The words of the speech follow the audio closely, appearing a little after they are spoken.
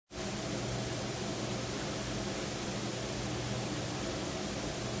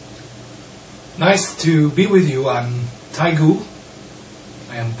Nice to be with you. I'm Taigu.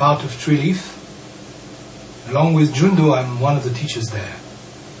 I am part of Treeleaf. Along with Jundo, I'm one of the teachers there.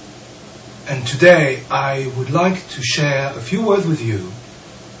 And today I would like to share a few words with you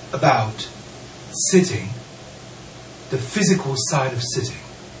about sitting, the physical side of sitting.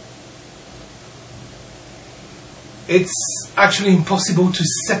 It's actually impossible to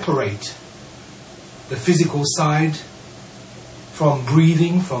separate the physical side from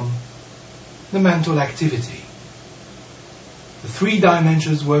breathing, from the mental activity. The three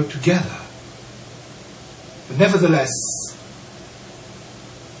dimensions work together. But nevertheless,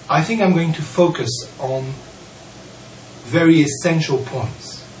 I think I'm going to focus on very essential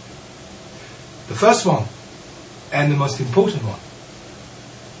points. The first one, and the most important one,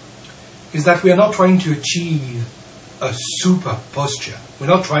 is that we are not trying to achieve a super posture. We're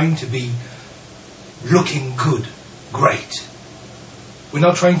not trying to be looking good, great. We're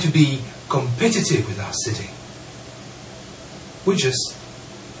not trying to be competitive with our sitting. We're just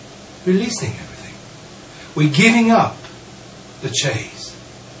releasing everything. We're giving up the chase.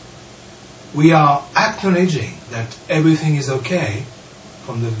 We are acknowledging that everything is okay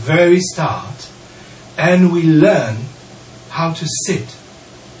from the very start, and we learn how to sit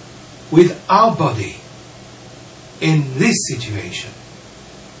with our body in this situation.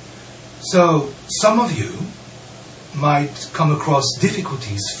 So some of you might come across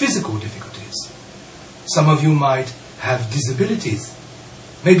difficulties, physical difficulties. Some of you might have disabilities.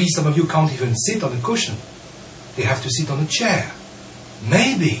 Maybe some of you can't even sit on a cushion. They have to sit on a chair.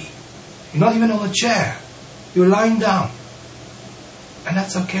 Maybe you're not even on a chair. You're lying down. And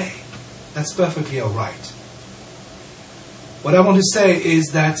that's okay. That's perfectly all right. What I want to say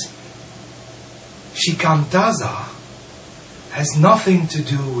is that Shikantaza has nothing to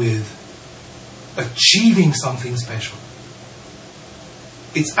do with achieving something special.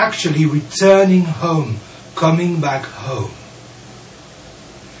 It's actually returning home, coming back home.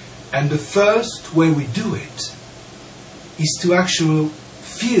 And the first way we do it is to actually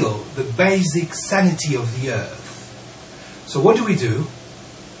feel the basic sanity of the earth. So what do?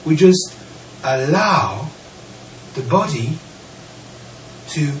 We just allow the body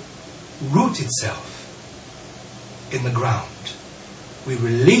to root itself in the ground. We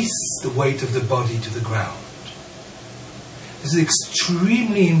release the weight of the body to the ground. This is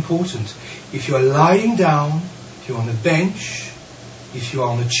extremely important. If you are lying down, if you're on a bench, if you are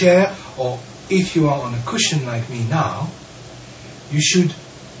on a chair, or if you are on a cushion like me now, you should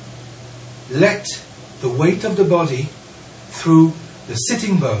let the weight of the body through the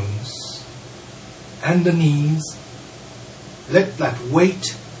sitting bones and the knees, let that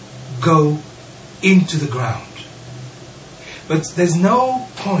weight go into the ground. But there's no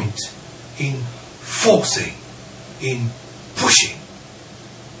point in forcing, in pushing.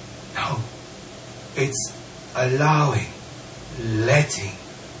 No. It's allowing, letting,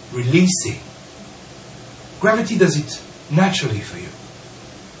 releasing. Gravity does it naturally for you.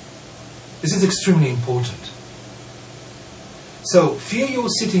 This is extremely important. So feel your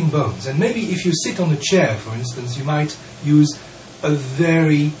sitting bones. And maybe if you sit on a chair, for instance, you might use a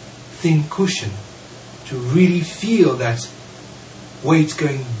very thin cushion to really feel that weight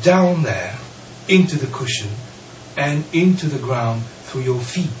going down there into the cushion and into the ground through your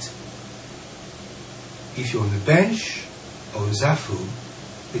feet. If you're on a bench or a zafu,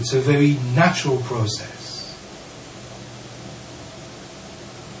 it's a very natural process.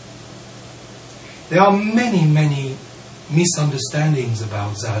 There are many misunderstandings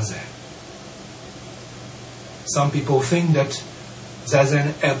about Zazen. Some people think that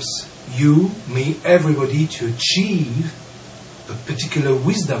Zazen helps you, me, everybody to achieve a particular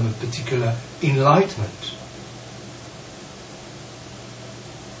wisdom, a particular enlightenment.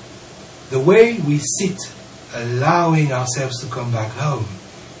 The way we sit, allowing ourselves to come back home,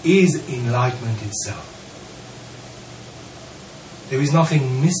 is enlightenment itself. There is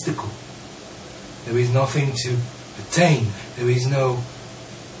nothing mystical. There is nothing to attain. There is no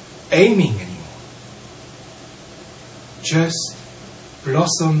aiming anymore. Just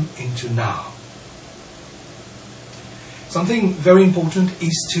blossom into now. Something very important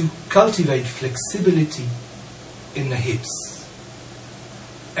is to cultivate flexibility in the hips.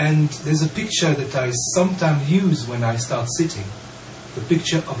 And there's a picture that I sometimes use when I start sitting, the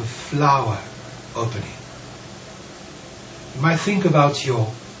picture of a flower opening. You might think about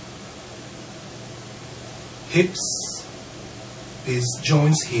your hips, these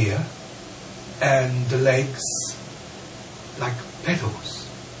joints here, and the legs like petals,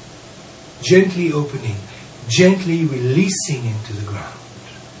 gently opening, gently releasing into the ground,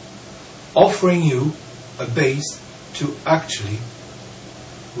 offering you a base to actually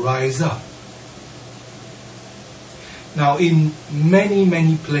rise up, Now, in many,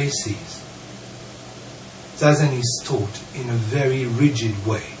 many places, Zazen is taught in a very rigid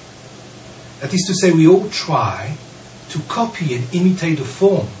way. That is to say, we all try to copy and imitate the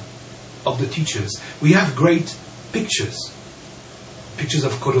form of the teachers. We have great pictures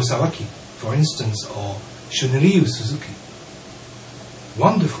of Kodo Sawaki, for instance, or Shunryu Suzuki.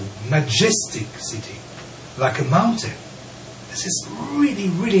 Wonderful, majestic sitting, like a mountain. This is really,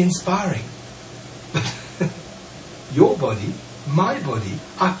 really inspiring. But your body, my body,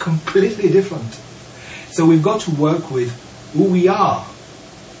 are completely different. So we've got to work with who we are.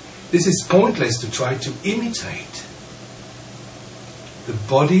 This is pointless to try to imitate the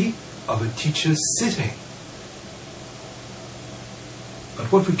body of a teacher sitting.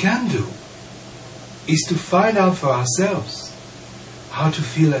 But what we can do is to find out for ourselves how to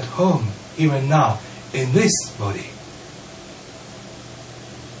feel at home here and now in this body.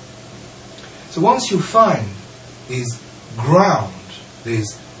 So once you find this ground,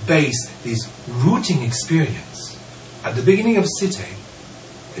 this base, this rooting experience at the beginning of sitting,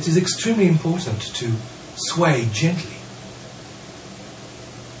 it is extremely important to sway gently.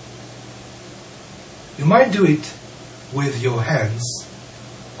 You might do it with your hands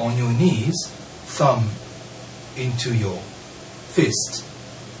on your knees, thumb into your fist,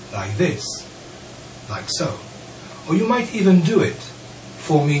 like this, like so. Or you might even do it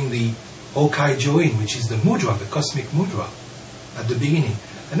forming the Okai Join, which is the mudra, the cosmic mudra, at the beginning.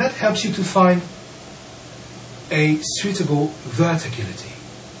 And that helps you to find a suitable verticality.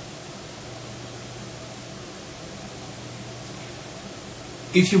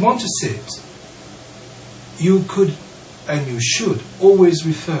 If you want to sit, you could and you should always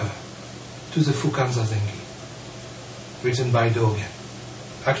refer to the Fukan Zazengi, written by Dogen.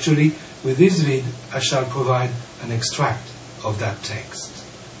 Actually, with this vid, I shall provide an extract of that text,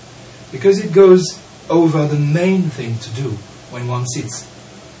 because it goes over the main thing to do when one sits.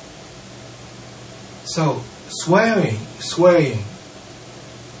 So, swaying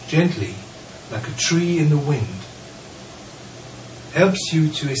gently like a tree in the wind helps you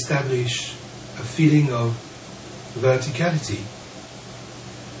to establish a feeling of verticality.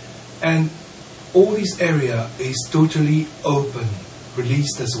 And all this area is totally open,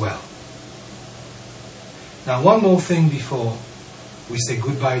 released as well. Now, one more thing before we say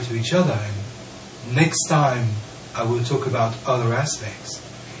goodbye to each other, and next time I will talk about other aspects,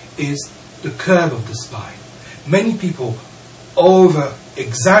 is the curve of the spine. Many people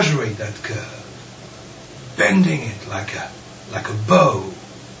over-exaggerate that curve, bending it like a bow.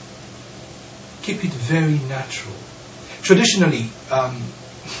 Keep it very natural. Traditionally,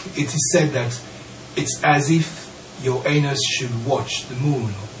 it is said that it's as if your anus should watch the moon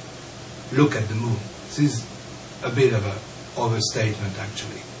or look at the moon. This is a bit of an overstatement,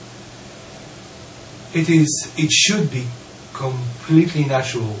 actually. It should be completely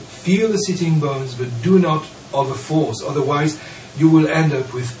natural. Feel the sitting bones, but do not overforce. Otherwise, you will end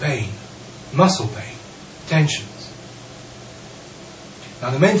up with pain, muscle pain, tensions. Now,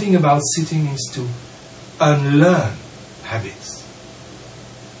 the main thing about sitting is to unlearn habits.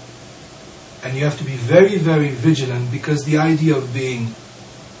 And you have to be very, very vigilant, because the idea of being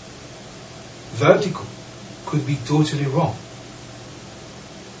vertical could be totally wrong.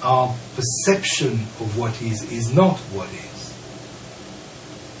 Our perception of what is not what is.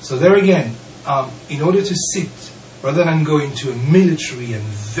 So there again, in order to sit, rather than go into a military and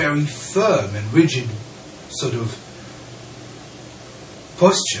very firm and rigid sort of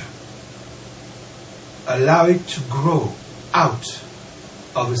posture, allow it to grow out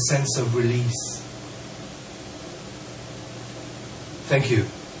of a sense of release. Thank you.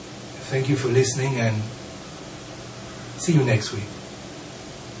 Thank you for listening, and see you next week.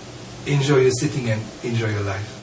 Enjoy your sitting and enjoy your life.